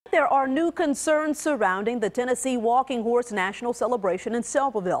There are new concerns surrounding the Tennessee Walking Horse National Celebration in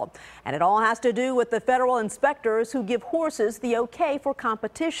Shelbyville, and it all has to do with the federal inspectors who give horses the okay for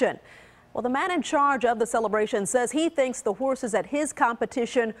competition. Well, the man in charge of the celebration says he thinks the horses at his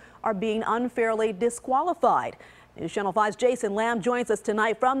competition are being unfairly disqualified. News Channel 5's Jason Lamb joins us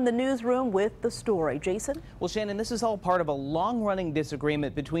tonight from the newsroom with the story. Jason? Well, Shannon, this is all part of a long-running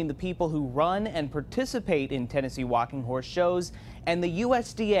disagreement between the people who run and participate in Tennessee walking horse shows and the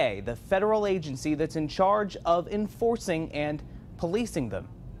USDA, the federal agency that's in charge of enforcing and policing them.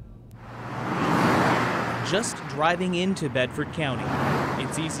 Just driving into Bedford County,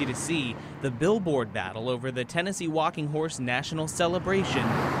 it's easy to see the billboard battle over the Tennessee Walking Horse National Celebration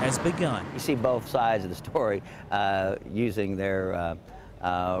has begun. You see both sides of the story using their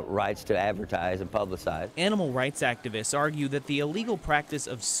rights to advertise and publicize. Animal rights activists argue that the illegal practice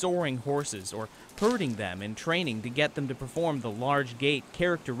of soring horses or herding them in training to get them to perform the large gait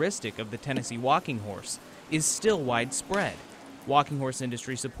characteristic of the Tennessee walking horse is still widespread. Walking horse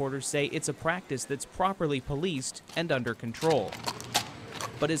industry supporters say it's a practice that's properly policed and under control.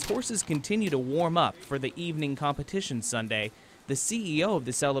 But as horses continue to warm up for the evening competition Sunday, the CEO of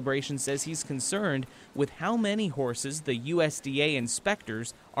the celebration says he's concerned with how many horses the USDA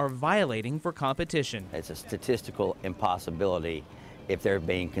inspectors are violating for competition. It's a statistical impossibility if they're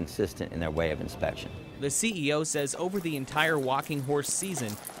being consistent in their way of inspection. The CEO says over the entire walking horse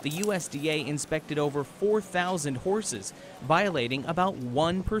season, the USDA inspected over 4,000 horses, violating about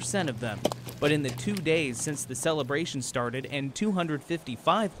 1% of them. But in the 2 days since the celebration started and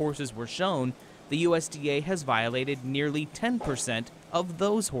 255 horses were shown, the USDA has violated nearly 10% of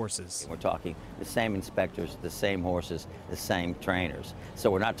those horses. We're talking the same inspectors, the same horses, the same trainers.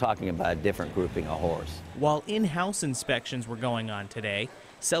 So we're not talking about a different grouping of horse. While in-house inspections were going on today,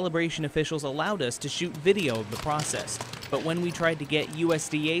 celebration officials allowed us to shoot video of the process. But when we tried to get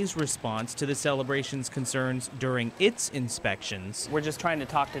USDA's response to the celebration's concerns during its inspections, we're just trying to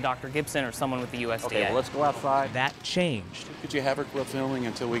talk to Dr. Gibson or someone with the USDA. Okay, well, let's go outside. That changed. Could you have her quit filming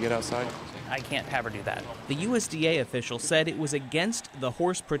until we get outside? I can't have her do that. The USDA official said it was against the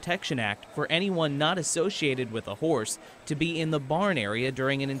Horse Protection Act for anyone not associated with a horse to be in the barn area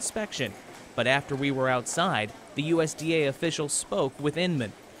during an inspection. But after we were outside, the USDA official spoke with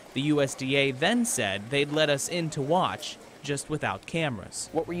Inman. The USDA then said they'd let us in to watch, just without cameras.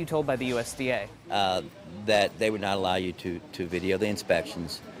 What were you told by the USDA? That they would not allow you to video the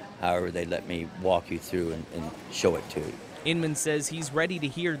inspections. However, they let me walk you through and show it to you. Inman says he's ready to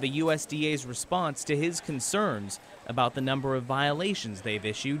hear the USDA's response to his concerns about the number of violations they've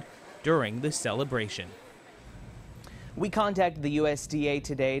issued during the celebration. We contacted the USDA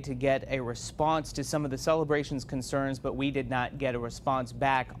today to get a response to some of the celebration's concerns, but we did not get a response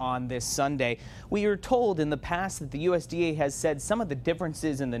back on this Sunday. We are told in the past that the USDA has said some of the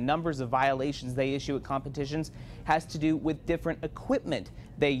differences in the numbers of violations they issue at competitions has to do with different equipment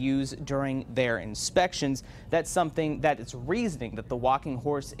they use during their inspections. That's something that it's reasoning that the walking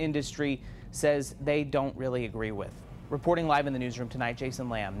horse industry says they don't really agree with. Reporting live in the newsroom tonight, Jason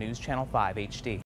Lamb, News Channel 5 HD.